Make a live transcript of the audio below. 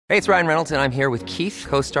Hey, it's Ryan Reynolds, and I'm here with Keith,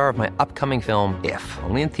 co-star of my upcoming film, If,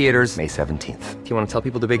 only in theaters May 17th. Do you want to tell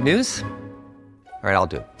people the big news? All right, I'll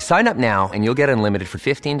do it. Sign up now and you'll get unlimited for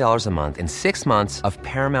 $15 a month and 6 months of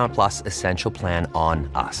Paramount Plus Essential Plan on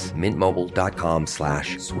us.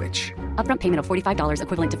 MintMobile.com/switch. Upfront payment of $45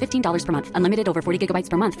 equivalent to $15 per month. Unlimited over 40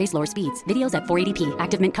 gigabytes per month. Face lower speeds. Videos at 480p.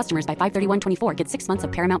 Active Mint customers by 531.24 get 6 months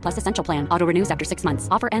of Paramount Plus Essential Plan. Auto renews after 6 months.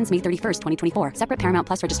 Offer ends May 31st, 2024. Separate Paramount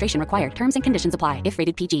Plus registration required. Terms and conditions apply if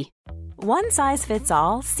rated PG. One size fits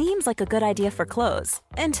all seems like a good idea for clothes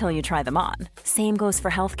until you try them on. Same goes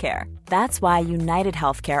for healthcare. That's why United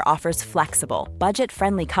Healthcare offers flexible,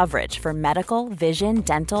 budget-friendly coverage for medical, vision,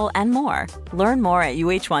 dental, and more. Learn more at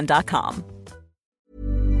uh1.com.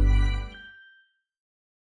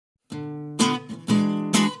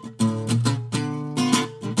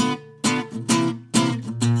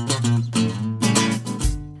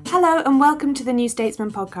 Hello and welcome to the New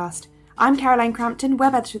Statesman podcast. I'm Caroline Crampton,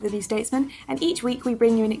 web editor of the New Statesman, and each week we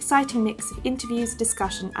bring you an exciting mix of interviews,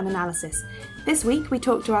 discussion and analysis. This week we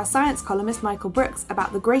talk to our science columnist Michael Brooks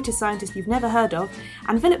about the greatest scientist you've never heard of,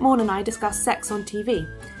 and Philip Morn and I discuss sex on TV.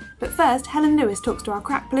 But first, Helen Lewis talks to our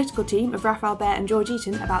crack political team of Raphael Behr and George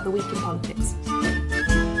Eaton about the week in politics.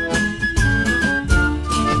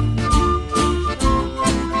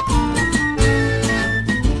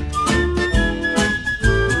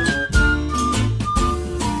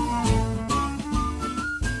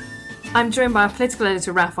 I'm joined by our political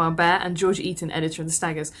editor Raphael Behr and George Eaton, editor of The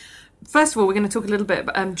Staggers. First of all, we're going to talk a little bit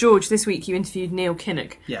about George. This week you interviewed Neil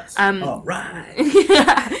Kinnock. Yes. All right.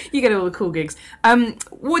 You get all the cool gigs.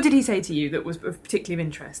 What did he say to you that was particularly of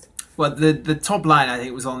interest? Well, the top line, I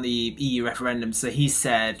think, was on the EU referendum. So he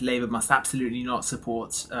said Labour must absolutely not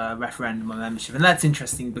support a referendum on membership. And that's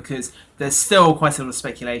interesting because there's still quite a lot of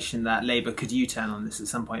speculation that Labour could U-turn on this at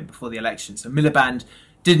some point before the election. So Miliband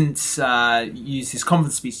didn't use his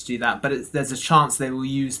conference speech to do that, but there's a chance they will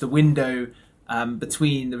use the window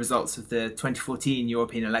between the results of the 2014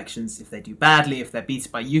 European elections, if they do badly, if they're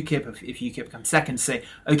beaten by UKIP, if UKIP comes second, to say,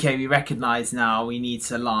 OK, we recognise now we need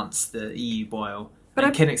to lance the EU boil.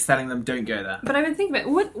 But Kinnock's telling them, don't go there. But I've been thinking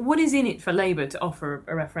about what is in it for Labour to offer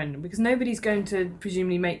a referendum? Because nobody's going to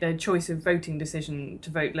presumably make their choice of voting decision to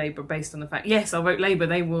vote Labour based on the fact, yes, I'll vote Labour,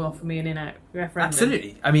 they will offer me an in-out referendum.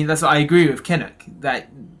 Absolutely. I mean, I agree with Kinnock, that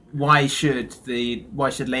why should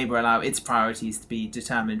Labour allow its priorities to be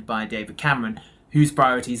determined by David Cameron, whose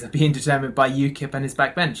priorities are being determined by UKIP and his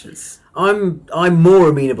backbenchers? I'm more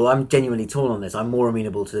amenable, I'm genuinely torn on this, I'm more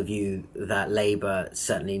amenable to the view that Labour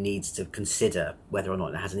certainly needs to consider whether or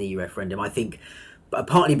not it has an EU referendum. I think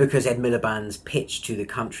partly because Ed Miliband's pitch to the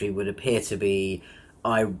country would appear to be,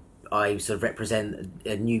 I sort of represent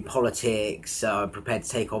a new politics, I'm prepared to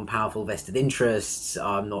take on powerful vested interests,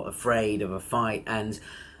 I'm not afraid of a fight, and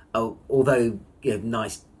although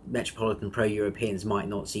nice metropolitan pro-Europeans might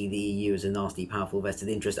not see the EU as a nasty, powerful vested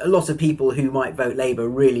interest, a lot of people who might vote Labour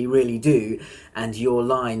really, really do. And your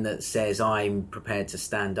line that says, I'm prepared to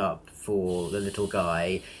stand up for the little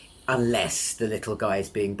guy, unless the little guy is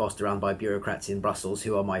being bossed around by bureaucrats in Brussels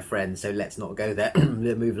who are my friends, so let's not go there,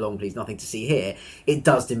 move along please, nothing to see here, it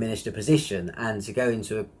does diminish the position. And to go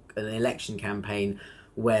into an election campaign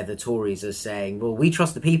where the Tories are saying, well, we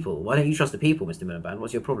trust the people. Why don't you trust the people, Mr Miliband?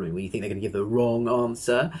 What's your problem? Well, you think they're going to give the wrong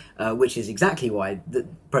answer, which is exactly why the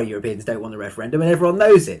pro-Europeans don't want the referendum, and everyone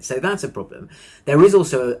knows it. So that's a problem. There is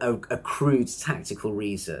also a crude tactical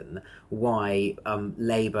reason why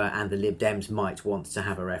Labour and the Lib Dems might want to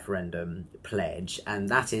have a referendum pledge, and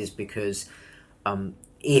that is because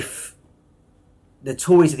if the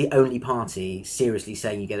Tories are the only party seriously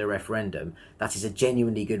saying you get a referendum, that is a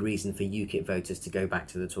genuinely good reason for UKIP voters to go back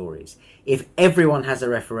to the Tories. If everyone has a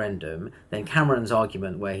referendum, then Cameron's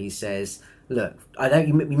argument where he says, look,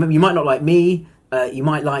 you might not like me, you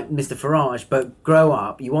might like Mr Farage, but grow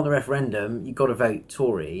up, you want the referendum, you've got to vote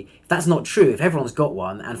Tory. If that's not true, if everyone's got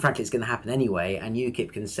one, and frankly it's going to happen anyway, and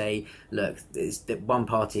UKIP can say, look, it's one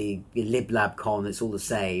party, Lib Lab Con, it's all the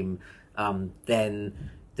same,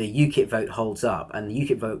 then the UKIP vote holds up, and the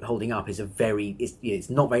UKIP vote holding up is it's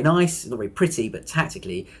not very nice, it's not very pretty, but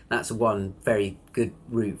tactically that's one very good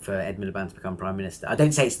route for Ed Miliband to become Prime Minister. I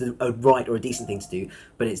don't say it's a right or a decent thing to do,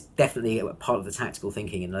 but it's definitely a part of the tactical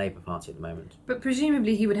thinking in the Labour Party at the moment. But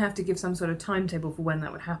presumably he would have to give some sort of timetable for when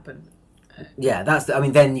that would happen. Yeah,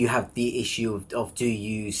 then you have the issue of do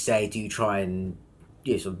you try and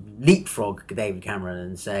sort of leapfrog David Cameron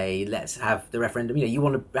and say, let's have the referendum. You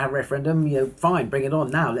want to have a referendum, fine, bring it on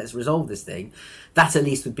now, let's resolve this thing. That at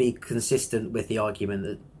least would be consistent with the argument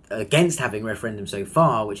that against having referendum so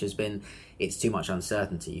far, which has been, it's too much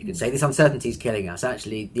uncertainty. You could say this uncertainty is killing us.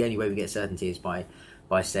 Actually, the only way we get certainty is by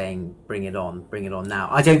by saying bring it on now.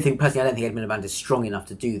 I don't think Ed Miliband is strong enough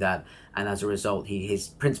to do that, and as a result his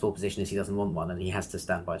principal position is he doesn't want one, and he has to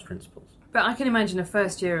stand by his principles. But I can imagine a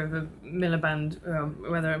first year of a Miliband,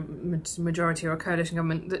 whether a majority or a coalition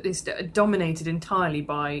government, that is dominated entirely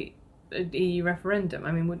by an EU referendum.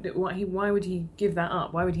 I mean, why would he give that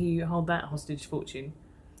up? Why would he hold that hostage fortune?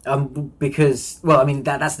 Because, well, I mean,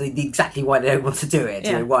 that's exactly why they don't want to do it.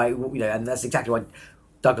 Yeah. And that's exactly why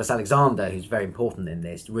Douglas Alexander, who's very important in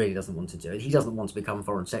this, really doesn't want to do it. He doesn't want to become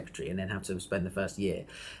Foreign Secretary and then have to spend the first year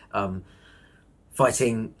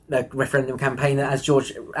fighting a referendum campaign that, as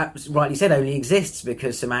George rightly said, only exists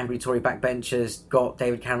because some angry Tory backbenchers got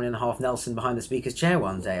David Cameron and Half Nelson behind the Speaker's chair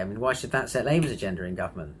one day. I mean, why should that set Labour's agenda in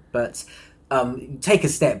government? But take a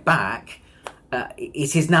step back.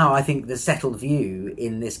 It is now, I think, the settled view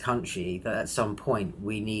in this country that at some point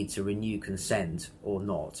we need to renew consent or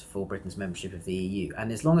not for Britain's membership of the EU.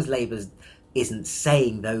 And as long as Labour isn't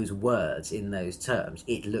saying those words in those terms,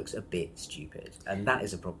 it looks a bit stupid. And that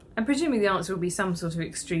is a problem. And presumably the answer will be some sort of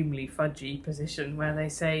extremely fudgy position where they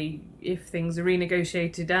say if things are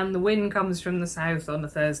renegotiated and the wind comes from the south on a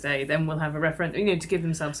Thursday, then we'll have a referendum, to give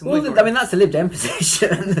themselves some wiggle room. I mean, that's the Lib Dem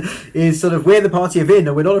position, is sort of we're the party of in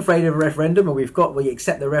and we're not afraid of a referendum, and we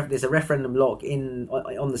accept there's a referendum lock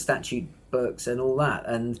on the statute books and all that.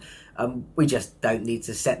 And we just don't need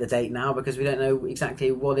to set the date now because we don't know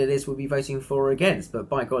exactly what it is we'll be voting for or against. But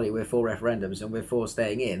by golly, we're for referendums and we're for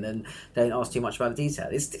staying in, and don't ask too much about the detail.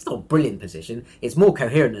 It's not a brilliant position. It's more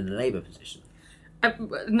coherent than the Labour position.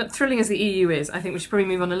 Thrilling as the EU is, I think we should probably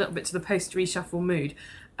move on a little bit to the post-reshuffle mood.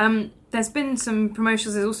 There's been some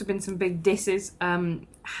promotions, there's also been some big disses.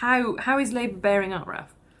 How is Labour bearing up,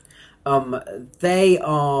 Ralph? They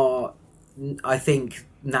are, I think,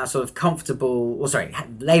 now sort of comfortable,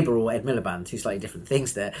 Labour or Ed Miliband, two slightly different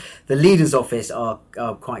things there. The leader's office are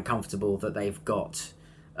quite comfortable that they've got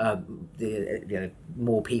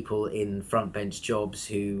more people in front bench jobs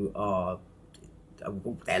who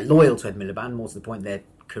they're loyal to Ed Miliband, more to the point their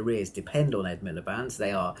careers depend on Ed Miliband.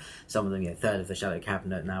 They are, some of them, third of the shadow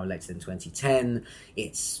cabinet, now elected in 2010.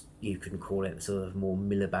 You can call it sort of more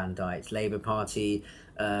Milibandite Labour Party.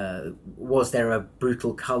 Was there a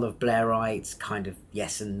brutal cull of Blairites? Kind of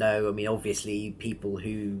yes and no. I mean, obviously, people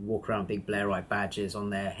who walk around big Blairite badges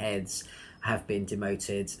on their heads have been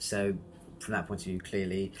demoted. So, from that point of view,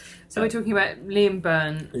 clearly. So we're talking about Liam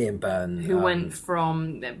Byrne, who went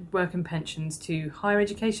from work and pensions to higher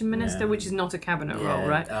education minister, which is not a cabinet role,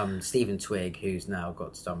 right? Stephen Twigg, who's now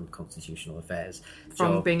got some constitutional affairs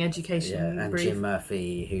from job. being education, and brief. Jim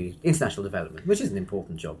Murphy, who's international development, which is an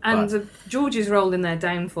important job. And George's role in their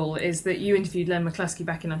downfall is that you interviewed Len McCluskey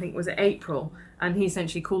back in, I think, was it April, and he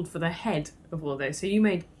essentially called for the head of all those. So you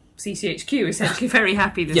made CCHQ essentially very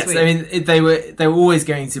happy this week. Yes, I mean they were always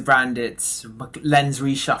going to brand it Len's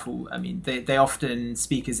reshuffle. I mean they often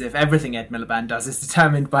speak as if everything Ed Miliband does is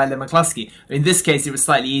determined by Len McCluskey. In this case, it was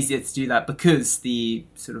slightly easier to do that because the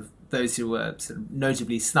sort of those who were sort of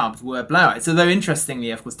notably snubbed were Blairites. Although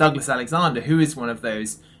interestingly, of course, Douglas Alexander, who is one of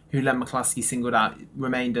those who Len McCluskey singled out,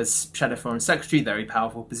 remained as Shadow Foreign Secretary, very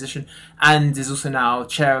powerful position, and is also now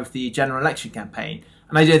chair of the general election campaign.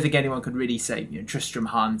 And I don't think anyone could really say, Tristram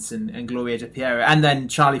Hunt and Gloria De Piero, and then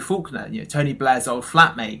Charlie Faulkner, Tony Blair's old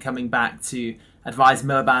flatmate, coming back to advise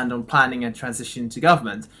Miliband on planning and transition to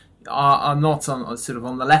government, are not on sort of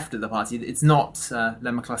on the left of the party. It's not Len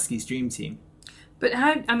McCluskey's dream team. But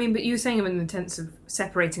but you were saying in the sense of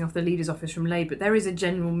separating off the leader's office from Labour, there is a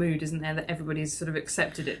general mood, isn't there, that everybody's sort of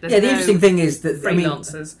accepted it? There's the interesting thing is that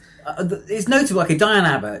freelancers. It's notable. Diane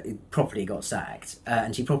Abbott properly got sacked,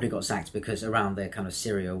 and she probably got sacked because around the kind of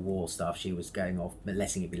Syria war stuff, she was going off,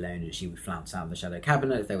 letting it be known that she would flounce out of the shadow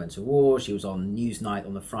cabinet if they went to war. She was on Newsnight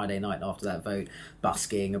on the Friday night after that vote,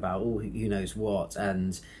 busking about who knows what,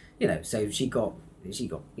 and so she got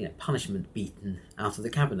punishment beaten out of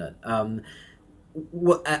the cabinet.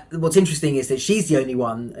 What's interesting is that she's the only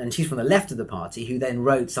one, and she's from the left of the party, who then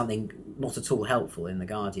wrote something not at all helpful in The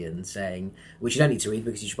Guardian, saying, which you don't need to read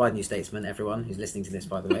because you should buy the New Statesman, everyone who's listening to this,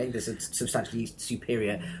 by the way. There's a substantially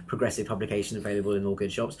superior progressive publication available in all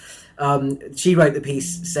good shops. She wrote the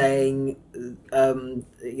piece saying,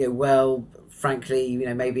 frankly,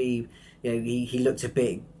 maybe he looked a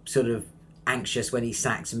bit sort of anxious when he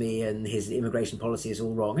sacked me and his immigration policy is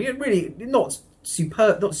all wrong. Really not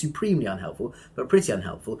supremely unhelpful, but pretty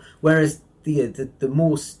unhelpful. Whereas the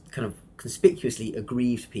more kind of conspicuously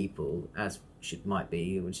aggrieved people, as might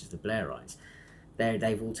be, which is the Blairites,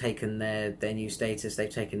 they've all taken their new status. They've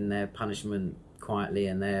taken their punishment quietly,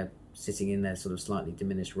 and they're sitting in their sort of slightly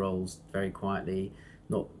diminished roles very quietly,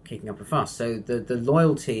 not kicking up a fuss. So the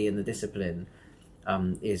loyalty and the discipline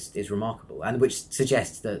is remarkable, and which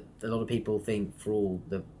suggests that a lot of people think, for all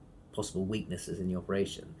the possible weaknesses in the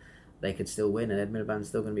operation, they could still win, and Ed Miliband's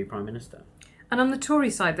still going to be Prime Minister. And on the Tory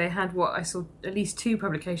side, they had what I saw at least 2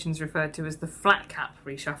 publications referred to as the flat cap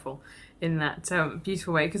reshuffle in that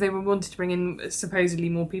beautiful way, because they wanted to bring in supposedly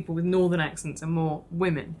more people with northern accents and more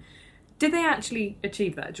women. Did they actually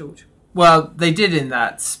achieve that, George? Well, they did, in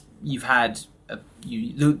that you've had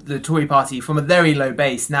the Tory party from a very low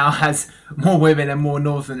base now has more women and more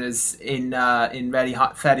northerners in fairly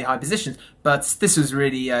high positions. But this was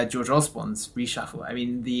really George Osborne's reshuffle. I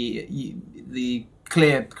mean, the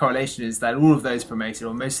clear correlation is that all of those promoted,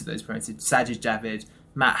 or most of those promoted, Sajid Javid,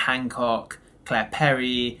 Matt Hancock, Claire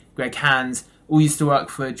Perry, Greg Hands, all used to work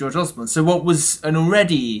for George Osborne. So what was an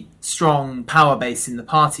already strong power base in the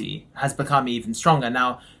party has become even stronger.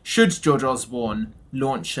 Now, should George Osborne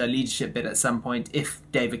launch a leadership bid at some point, if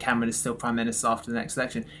David Cameron is still Prime Minister after the next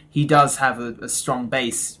election, he does have a strong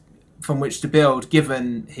base from which to build,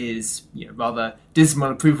 given his rather dismal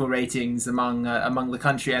approval ratings among the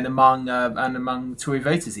country and among Tory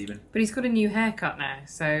voters even. But he's got a new haircut now,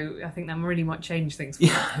 so I think that really might change things for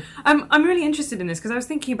him. I'm really interested in this because I was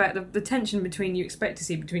thinking about the tension between you expect to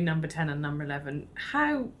see between number 10 and number 11.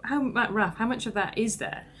 Raf, how much of that is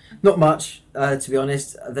there? Not much, to be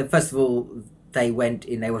honest. First of all, they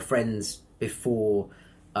were friends before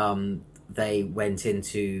they went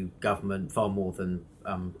into government, far more than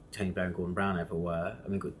Tony Blair and Gordon Brown ever were. I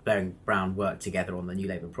mean, Blair and Brown worked together on the New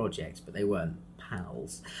Labour project, but they weren't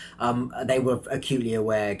pals. They were acutely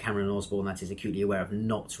aware, Cameron and Osborne, that is, acutely aware of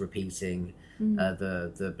not repeating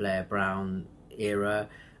the Blair-Brown era.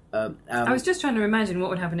 I was just trying to imagine what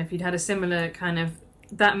would happen if you'd had a similar kind of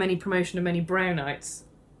that many promotion of many Brownites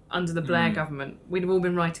under the Blair government. We'd have all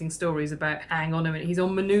been writing stories about, hang on a minute, he's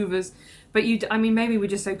on manoeuvres. But maybe we're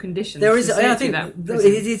just so conditioned. There is, I think,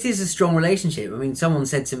 it is a strong relationship. I mean, someone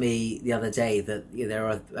said to me the other day that there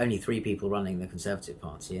are only 3 people running the Conservative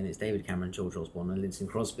Party, and it's David Cameron, George Osborne, and Lynton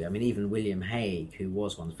Crosby. I mean, even William Hague, who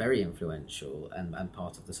was once very influential and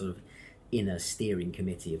part of the sort of inner steering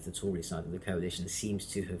committee of the Tory side of the coalition, seems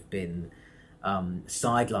to have been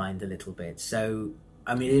sidelined a little bit. So,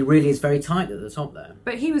 I mean, it really is very tight at the top there.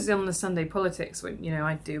 But he was on the Sunday Politics, when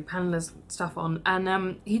I do panelist stuff on,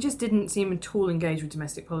 and he just didn't seem at all engaged with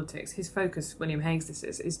domestic politics. His focus, William Hague's this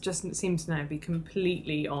is just seems to now be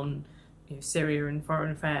completely on Syria and foreign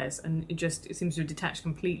affairs, and it seems to have detached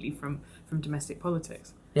completely from domestic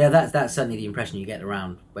politics. Yeah, that's certainly the impression you get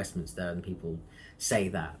around Westminster, and people say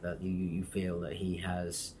that you feel that he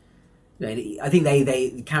has. I think I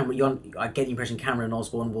get the impression Cameron and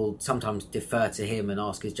Osborne will sometimes defer to him and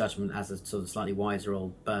ask his judgment as a sort of slightly wiser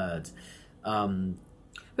old bird.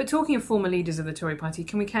 But talking of former leaders of the Tory party,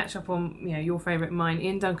 can we catch up on your favourite, mine,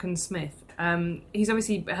 Ian Duncan Smith? He's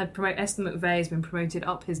obviously had Esther McVeigh has been promoted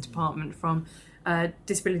up his department from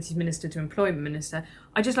Disabilities Minister to Employment Minister.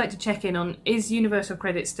 I'd just like to check in on, is universal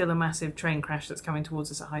credit still a massive train crash that's coming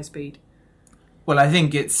towards us at high speed? Well, I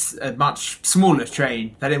think it's a much smaller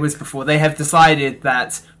train than it was before. They have decided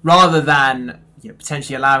that rather than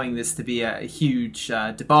potentially allowing this to be a huge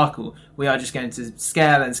debacle, we are just going to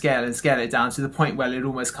scale it down to the point where it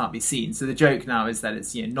almost can't be seen. So the joke now is that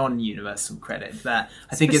it's non-universal credit. That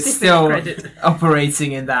I think it's still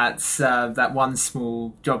operating in that one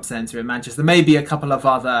small job centre in Manchester. There may be a couple of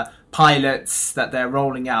other pilots that they're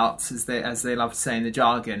rolling out, as they love to say in the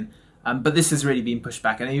jargon. But this has really been pushed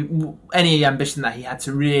back, and any ambition that he had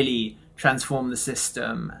to really transform the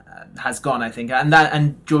system has gone, I think,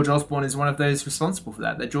 and George Osborne is one of those responsible for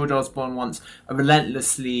that. That George Osborne wants a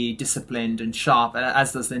relentlessly disciplined and sharp,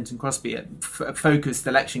 as does Lynton Crosby, a focused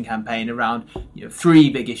election campaign around 3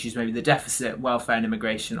 big issues: maybe the deficit, welfare, and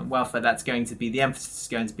immigration. On welfare, that's going to be the emphasis is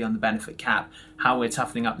going to be on the benefit cap, how we're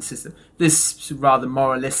toughening up the system. This rather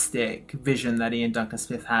moralistic vision that Ian Duncan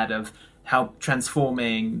Smith had of how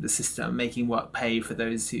transforming the system, making work pay for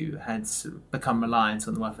those who had become reliant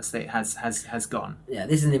on the welfare state has gone. Yeah,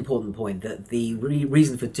 this is an important point, that the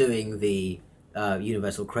reason for doing the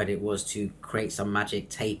universal credit was to create some magic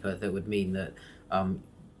taper that would mean that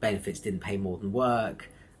benefits didn't pay more than work.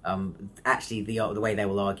 Actually, the way they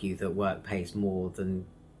will argue that work pays more than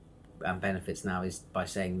benefits now is by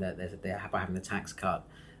saying that by having the tax cut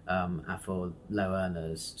for low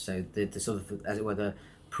earners. So the sort of, as it were, the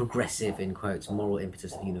progressive, in quotes, moral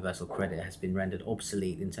impetus of universal credit has been rendered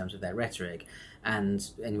obsolete in terms of their rhetoric. And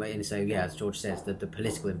anyway, and so as George says, the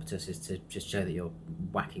political impetus is to just show that you're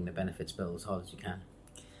whacking the benefits bill as hard as you can.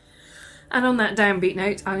 And on that downbeat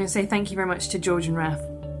note, I'm going to say thank you very much to George and Raf.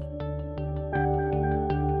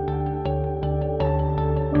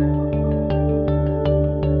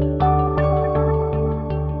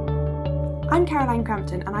 I'm Caroline Caroline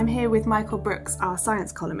Crampton, and I'm here with Michael Brooks, our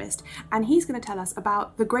science columnist, and he's going to tell us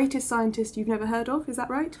about the greatest scientist you've never heard of. Is that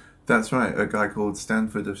right? That's right, a guy called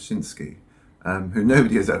Stanford of Shinsky, who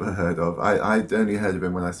nobody has ever heard of. I'd only heard of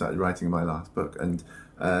him when I started writing my last book, and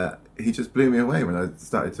he just blew me away when I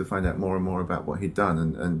started to find out more and more about what he'd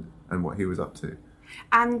done and what he was up to.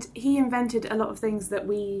 And he invented a lot of things that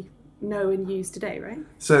we know and use today, right?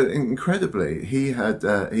 So incredibly, he had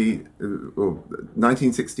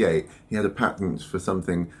 1968. He had a patent for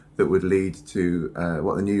something that would lead to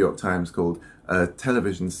what the New York Times called a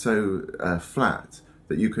television so flat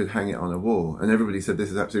that you could hang it on a wall. And everybody said, this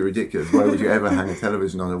is absolutely ridiculous. Why would you ever hang a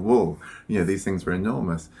television on a wall? You know, these things were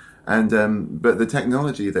enormous. And but the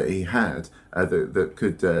technology that he had that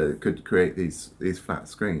could create these flat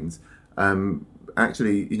screens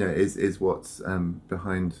actually, you know, is what's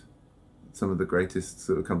behind some of the greatest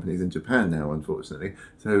sort of companies in Japan now, unfortunately.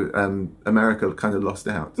 So America kind of lost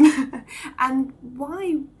out. And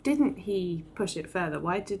why didn't he push it further?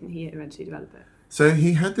 Why didn't he eventually develop it? So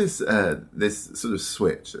he had this sort of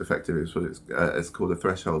switch, effectively, it's called a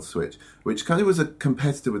threshold switch, which kind of was a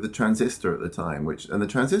competitor with the transistor at the time. And the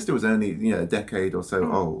transistor was only a decade or so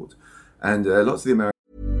old, and lots of the American.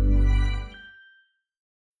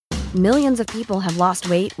 Millions of people have lost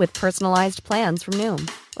weight with personalized plans from Noom,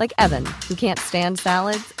 like Evan, who can't stand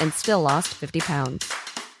salads and still lost 50 pounds.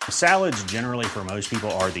 Salads generally for most people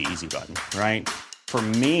are the easy button, right? For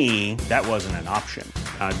me, that wasn't an option.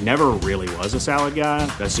 I never really was a salad guy.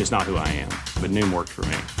 That's just not who I am. But Noom worked for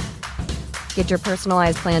me. Get your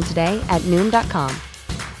personalized plan today at Noom.com.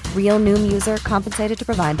 Real Noom user compensated to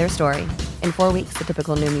provide their story. In 4 weeks, the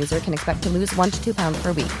typical Noom user can expect to lose 1 to 2 pounds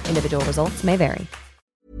per week. Individual results may vary.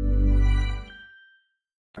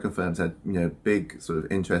 American firms had big sort of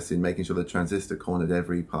interest in making sure the transistor cornered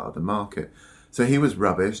every part of the market. So he was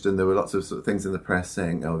rubbished, and there were lots of sort of things in the press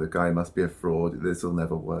saying, oh, the guy must be a fraud, this will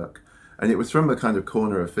never work. And it was from a kind of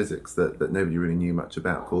corner of physics that nobody really knew much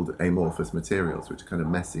about, called amorphous materials, which are kind of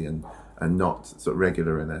messy and not sort of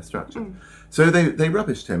regular in their structure. So they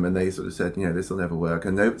rubbished him, and they sort of said, this will never work.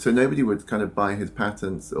 And so nobody would kind of buy his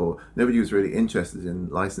patents, or nobody was really interested in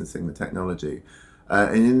licensing the technology.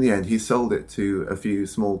 And in the end, he sold it to a few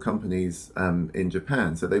small companies in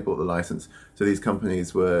Japan. So they bought the license. So these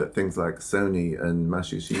companies were things like Sony and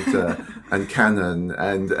Matsushita and Canon,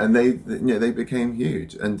 and they became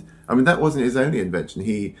huge. And I mean, that wasn't his only invention.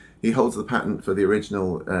 He holds the patent for the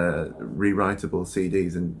original rewritable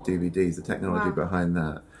CDs and DVDs, the technology behind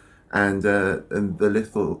that, and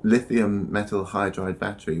the lithium metal hydride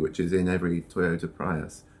battery, which is in every Toyota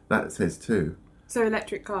Prius. That's his too. So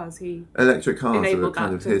electric cars are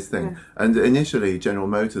kind of his thing. Yeah. And initially, General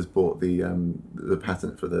Motors bought the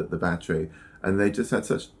patent for the battery, and they just had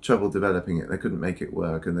such trouble developing it. They couldn't make it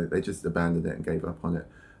work, and they just abandoned it and gave up on it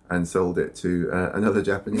and sold it to another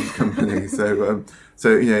Japanese company. So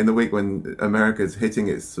in the week when America's hitting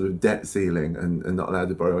its sort of debt ceiling and not allowed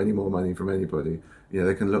to borrow any more money from anybody,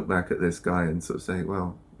 they can look back at this guy and sort of say,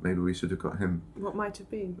 well, maybe we should have got him. What might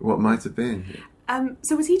have been.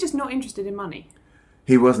 So was he just not interested in money?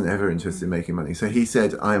 He wasn't ever interested in making money. So he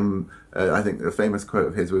said, I think the famous quote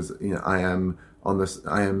of his was, I am on the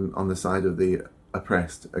side of the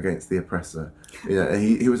oppressed against the oppressor.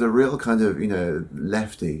 He was a real kind of,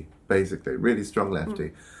 lefty, basically, really strong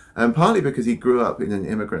lefty. And partly because he grew up in an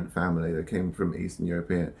immigrant family that came from Eastern Europe.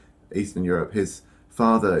 His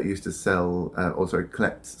father used to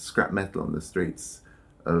collect scrap metal on the streets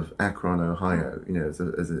of Akron, Ohio, as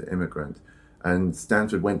an immigrant. And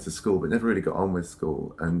Stanford went to school, but never really got on with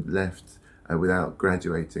school, and left without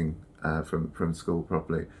graduating from school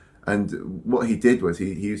properly. And what he did was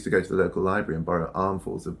he used to go to the local library and borrow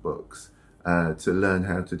armfuls of books to learn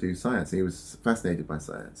how to do science. And he was fascinated by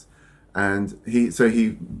science. And he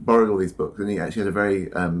borrowed all these books, and he actually had a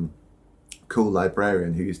very cool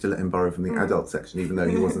librarian who used to let him borrow from the adult section, even though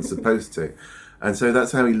he wasn't supposed to. And so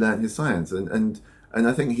that's how he learned his science. And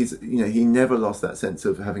I think he never lost that sense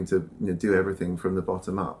of having to do everything from the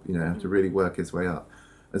bottom up, have to really work his way up.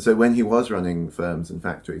 And so when he was running firms and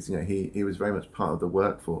factories, he was very much part of the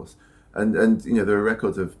workforce. And there are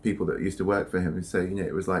records of people that used to work for him who say,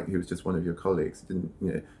 it was like he was just one of your colleagues.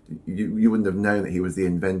 You wouldn't have known that he was the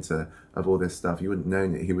inventor of all this stuff. You wouldn't have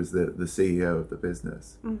known that he was the CEO of the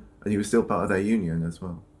business. And he was still part of their union as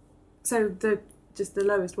well. So just the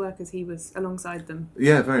lowest workers, he was alongside them.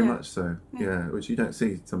 Yeah, very much so. Yeah, which you don't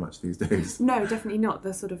see so much these days. No, definitely not.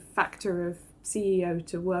 The sort of factor of CEO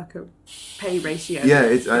to worker pay ratio. Yeah,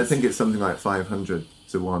 I think it's something like 500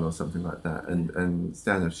 to 1 or something like that. And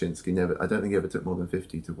Stan of Shinsky I don't think he ever took more than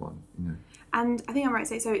 50 to 1. And I think I'm right to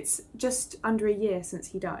say, so it's just under a year since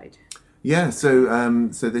he died. Yeah, so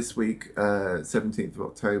this week, 17th of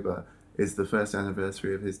October, is the first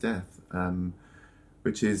anniversary of his death,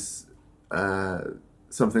 which is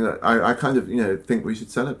something that I kind of think we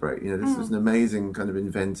should celebrate. This was an amazing kind of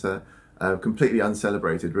inventor, completely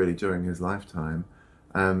uncelebrated really during his lifetime,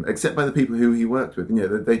 except by the people who he worked with.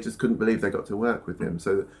 They just couldn't believe they got to work with him.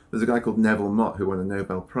 So there's a guy called Neville Mott who won a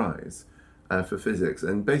Nobel Prize for physics,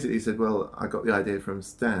 and basically said, "Well, I got the idea from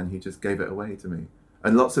Stan. He just gave it away to me."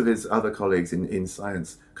 And lots of his other colleagues in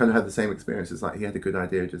science kind of had the same experiences. Like, he had a good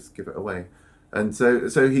idea, just give it away. And so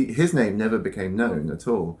his name never became known at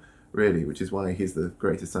all, really, which is why he's the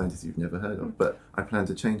greatest scientist you've never heard of. But I plan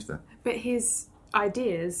to change that. But his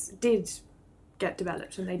ideas did get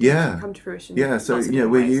developed, and they did come to fruition. Yeah, so we're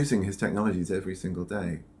ways. using his technologies every single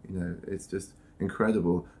day. It's just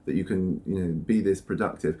incredible that you can be this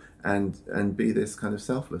productive and be this kind of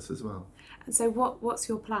selfless as well. And so what's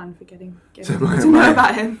your plan for getting So to know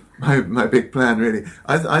about him? My big plan, really.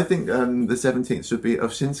 I think the 17th should be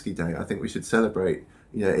Ovchinsky Day. I think we should celebrate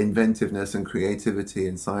inventiveness and creativity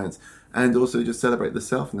in science, and also just celebrate the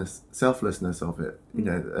selflessness of it.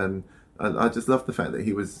 I just love the fact that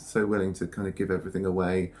he was so willing to kind of give everything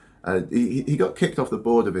away. He got kicked off the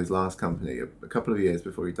board of his last company a couple of years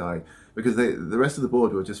before he died, because the rest of the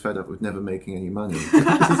board were just fed up with never making any money.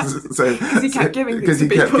 Because he kept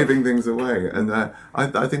giving things away, and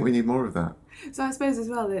I think we need more of that. So I suppose as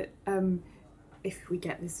well that if we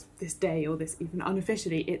get this day, or this even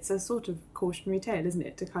unofficially, it's a sort of cautionary tale, isn't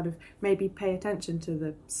it? To kind of maybe pay attention to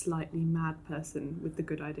the slightly mad person with the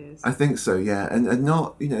good ideas. I think so, yeah, and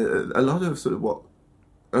not a lot of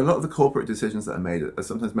the corporate decisions that are made are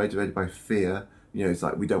sometimes motivated by fear. It's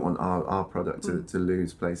like, we don't want our product to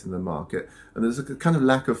lose place in the market. And there's a kind of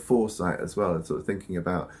lack of foresight as well, and sort of thinking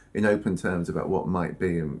about, in open terms, about what might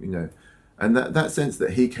be. And that sense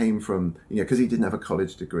that he came from, because he didn't have a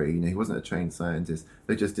college degree, he wasn't a trained scientist,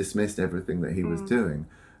 they just dismissed everything that he was doing.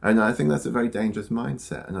 And I think that's a very dangerous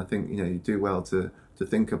mindset. And I think, you do well to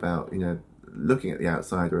think about, looking at the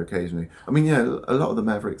outsider occasionally. I mean, a lot of the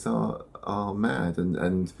mavericks are mad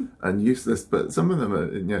and useless, but some of them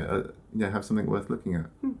are, have something worth looking at.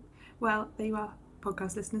 Well, there you are,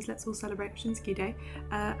 podcast listeners. Let's all celebrate Ovchinsky Day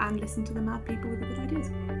and listen to the mad people with the good ideas.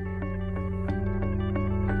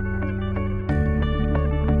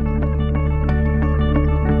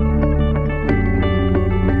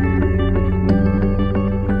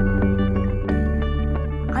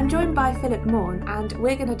 I'm joined by Philip Morn, and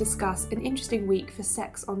we're going to discuss an interesting week for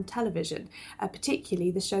sex on television,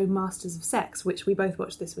 particularly the show Masters of Sex, which we both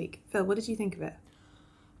watched this week. Phil, what did you think of it?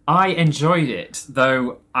 I enjoyed it,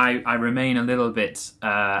 though I remain a little bit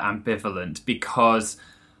ambivalent, because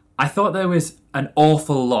I thought there was an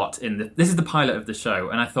awful lot in this is the pilot of the show,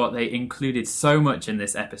 and I thought they included so much in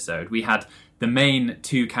this episode. We had the main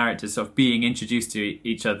two characters sort of being introduced to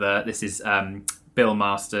each other. This is Bill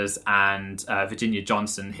Masters and Virginia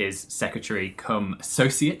Johnson, his secretary cum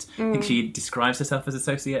associate. I think she describes herself as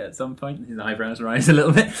associate at some point. His eyebrows rise a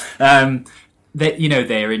little bit.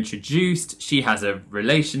 They are introduced. She has a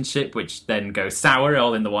relationship which then goes sour,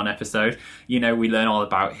 all in the one episode. We learn all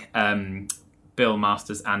about Bill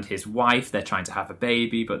Masters and his wife. They're trying to have a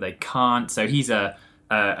baby, but they can't. So he's a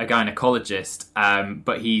gynecologist,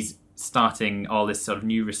 but he's starting all this sort of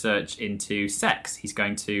new research into sex. He's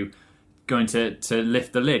going to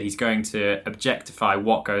lift the lid. He's going to objectify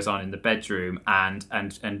what goes on in the bedroom and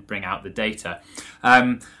bring out the data.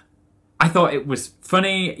 I thought it was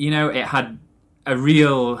funny. It had a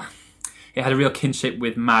real kinship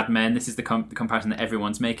with Mad Men. This is the comparison that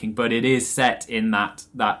everyone's making, but it is set in that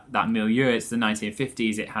milieu. It's the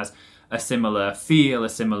 1950s. It has a similar feel, a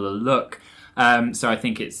similar look. So I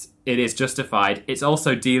think it is justified. It's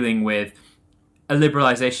also dealing with a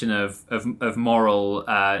liberalisation of moral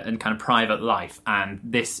and kind of private life, and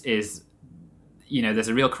this is, there's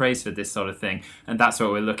a real craze for this sort of thing, and that's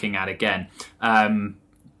what we're looking at again.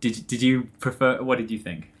 Did you prefer? What did you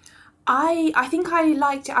think? I think I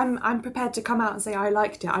liked it. I'm prepared to come out and say I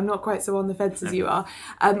liked it. I'm not quite so on the fence as you are.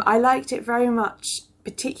 I liked it very much,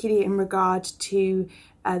 particularly in regard to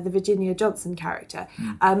the Virginia Johnson character.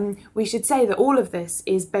 We should say that all of this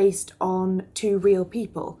is based on two real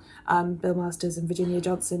people, Bill Masters and Virginia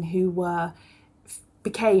Johnson, who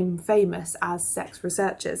became famous as sex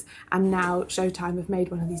researchers, and now Showtime have made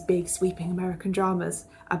one of these big sweeping American dramas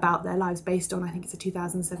about their lives based on, I think it's a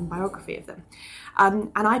 2007 biography of them.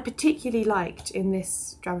 And I particularly liked in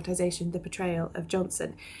this dramatisation the portrayal of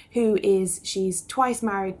Johnson, she's twice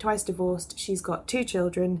married, twice divorced, she's got 2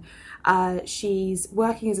 children, she's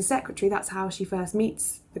working as a secretary. That's how she first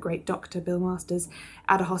meets the great doctor Bill Masters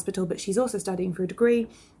at a hospital, but she's also studying for a degree.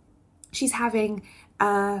 she's having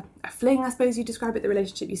a fling, I suppose you describe it, the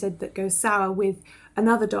relationship you said that goes sour with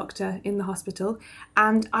another doctor in the hospital.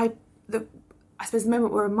 And I suppose the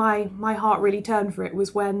moment where my heart really turned for it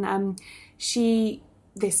was when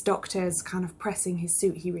this doctor's kind of pressing his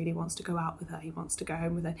suit. He really wants to go out with her. He wants to go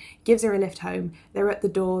home with her. Gives her a lift home. They're at the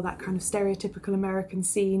door, that kind of stereotypical American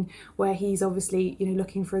scene where he's obviously,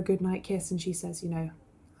 looking for a goodnight kiss, and she says,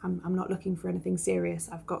 I'm not looking for anything serious.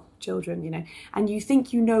 I've got children, And you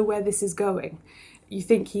think you know where this is going. You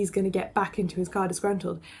think he's going to get back into his car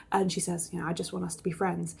disgruntled. And she says, I just want us to be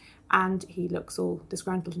friends. And he looks all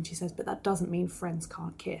disgruntled, and she says, but that doesn't mean friends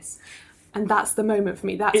can't kiss. And that's the moment for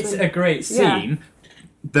me. It's a great scene. Yeah.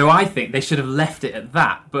 Though I think they should have left it at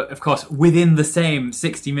that. But, of course, within the same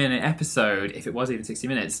 60-minute episode, if it was even 60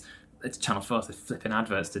 minutes, it's Channel 4, so flipping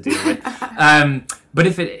adverts to deal with. But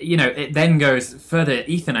if it, it then goes further.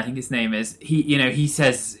 Ethan, I think his name is, he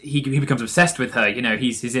says he becomes obsessed with her.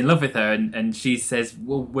 He's in love with her, and she says,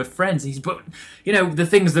 well, we're friends. But the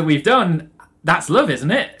things that we've done, that's love,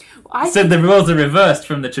 isn't it? So the roles are reversed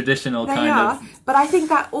from the traditional kind of... But I think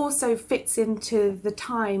that also fits into the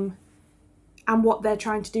time and what they're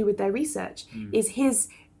trying to do with their research, is his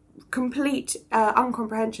complete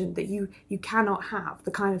uncomprehension that you cannot have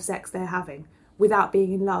the kind of sex they're having without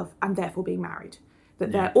being in love and therefore being married.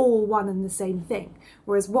 That they're all one and the same thing.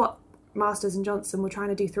 Whereas what Masters and Johnson were trying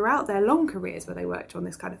to do throughout their long careers where they worked on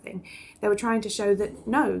this kind of thing, they were trying to show that,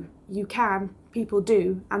 no, you can, people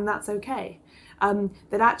do, and that's okay.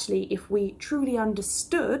 That actually, if we truly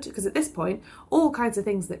understood, because at this point, all kinds of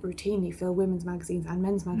things that routinely fill women's magazines and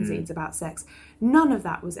men's magazines about sex, none of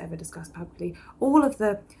that was ever discussed publicly. All of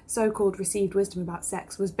the so-called received wisdom about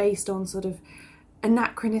sex was based on sort of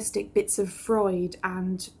anachronistic bits of Freud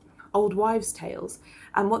and old wives' tales.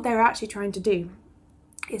 And what they're actually trying to do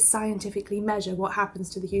is scientifically measure what happens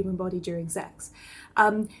to the human body during sex.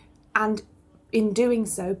 And in doing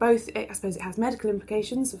so, both, I suppose it has medical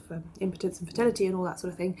implications for impotence and fertility and all that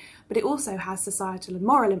sort of thing, but it also has societal and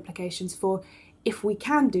moral implications for, if we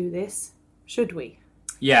can do this, should we?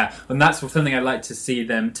 Yeah, and that's something I'd like to see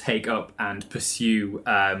them take up and pursue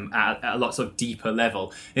at a lot sort of deeper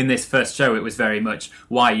level. In this first show, it was very much,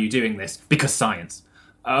 why are you doing this? Because science.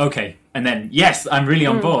 Okay, and then, yes, I'm really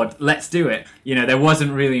on board, let's do it. There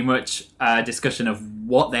wasn't really much discussion of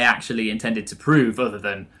what they actually intended to prove, other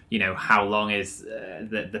than, how long is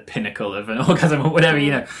the pinnacle of an orgasm or whatever,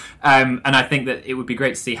 And I think that it would be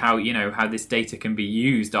great to see how, how this data can be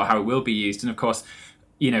used, or how it will be used. And of course,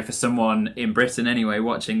 for someone in Britain anyway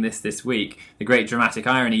watching this week, the great dramatic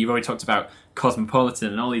irony, you've already talked about Cosmopolitan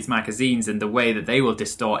and all these magazines and the way that they will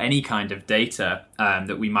distort any kind of data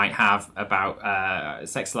that we might have about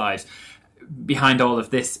sex lives. Behind all of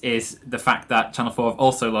this is the fact that Channel 4 have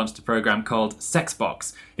also launched a programme called Sex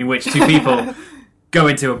Box, in which two people go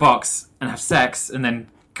into a box and have sex and then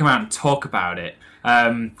come out and talk about it.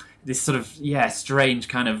 This sort of, strange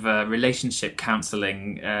kind of relationship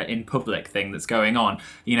counselling in public thing that's going on,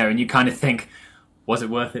 and you kind of think, was it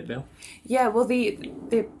worth it, Bill? Yeah, well, the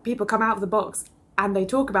people come out of the box and they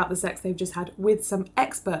talk about the sex they've just had with some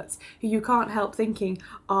experts who you can't help thinking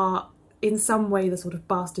are in some way the sort of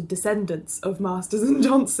bastard descendants of Masters and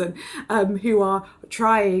Johnson, who are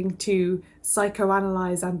trying to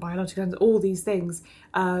psychoanalyse and biologically analyse all these things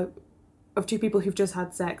of two people who've just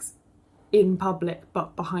had sex in public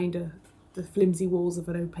but behind the flimsy walls of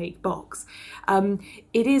an opaque box.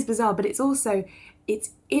 It is bizarre, but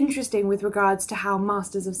it's interesting with regards to how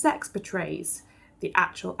Masters of Sex portrays the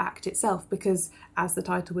actual act itself, because, as the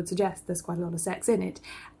title would suggest, there's quite a lot of sex in it.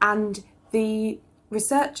 And the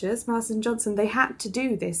researchers, Masters and Johnson, they had to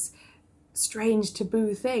do this strange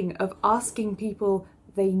taboo thing of asking people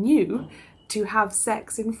they knew to have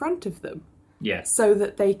sex in front of them. Yeah. So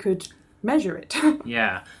that they could measure it.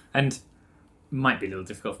 Yeah. And might be a little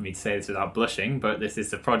difficult for me to say this without blushing, but this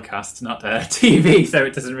is a podcast, not a TV, so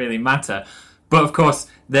it doesn't really matter. But of course,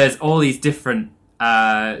 there's all these different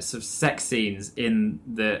sort of sex scenes in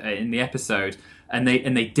the episode, and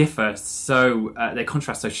they differ so they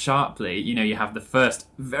contrast so sharply. You have the first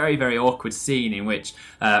very, very awkward scene in which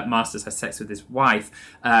Masters has sex with his wife,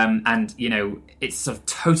 and it's sort of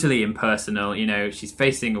totally impersonal. She's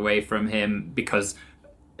facing away from him because,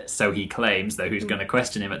 so he claims, though who's going to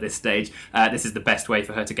question him at this stage, this is the best way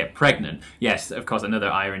for her to get pregnant. Yes, of course,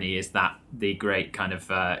 another irony is that the great kind of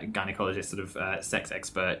gynecologist, sort of sex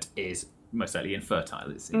expert, is most likely infertile,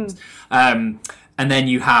 it seems. And then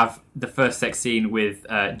you have the first sex scene with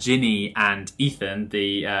Ginny and Ethan,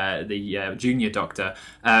 the junior doctor,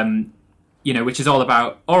 which is all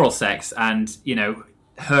about oral sex and,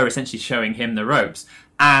 her essentially showing him the ropes.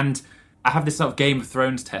 And I have this sort of Game of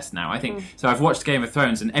Thrones test now. I think so. I've watched Game of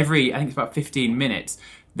Thrones, and I think it's about 15 minutes.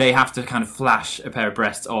 They have to kind of flash a pair of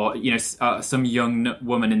breasts, or some young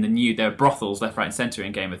woman in the nude. There are brothels left, right, and centre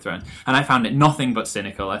in Game of Thrones, and I found it nothing but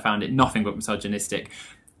cynical. I found it nothing but misogynistic.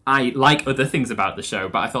 I like other things about the show,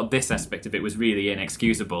 but I thought this aspect of it was really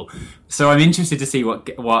inexcusable. So I'm interested to see what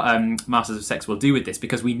Masters of Sex will do with this,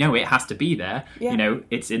 because we know it has to be there. Yeah.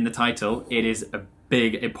 It's in the title. It is a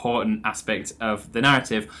big, important aspect of the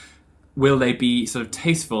narrative. Will they be sort of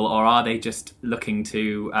tasteful, or are they just looking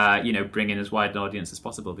to, bring in as wide an audience as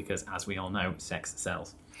possible? Because, as we all know, sex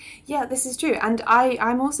sells. Yeah, this is true. And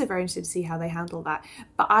I'm also very interested to see how they handle that.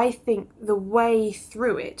 But I think the way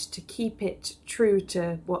through it, to keep it true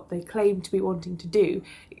to what they claim to be wanting to do,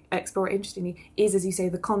 explore it interestingly, is, as you say,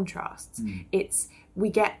 the contrasts. We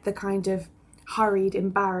get the kind of hurried,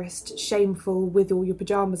 embarrassed, shameful, with all your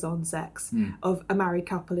pyjamas on sex of a married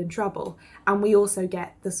couple in trouble. And we also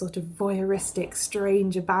get the sort of voyeuristic,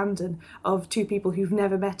 strange abandon of two people who've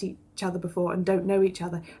never met each other before and don't know each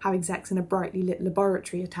other having sex in a brightly lit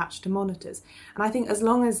laboratory attached to monitors. And I think as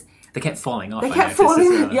long as... They kept falling off.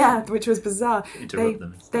 Yeah, which was bizarre. Interrupt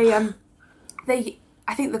them.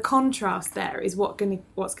 I think the contrast there is what's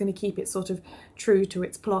going to keep it sort of true to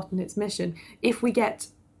its plot and its mission. If we get,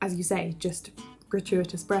 as you say, just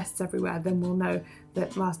gratuitous breasts everywhere, then we'll know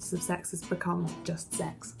that Masters of Sex has become just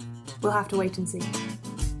sex. We'll have to wait and see.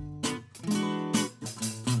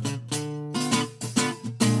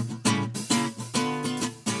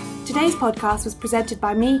 Today's podcast was presented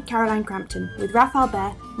by me, Caroline Crampton, with Raphael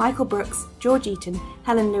Baer, Michael Brooks, George Eaton,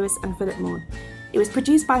 Helen Lewis and Philip Morn. It was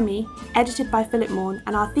produced by me, edited by Philip Morn,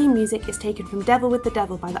 and our theme music is taken from Devil with the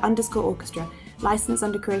Devil by the Underscore Orchestra, licensed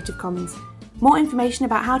under Creative Commons. More information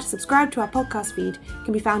about how to subscribe to our podcast feed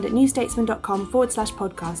can be found at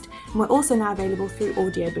newstatesman.com/podcast, and we're also now available through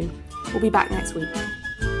Audioboo. We'll be back next week.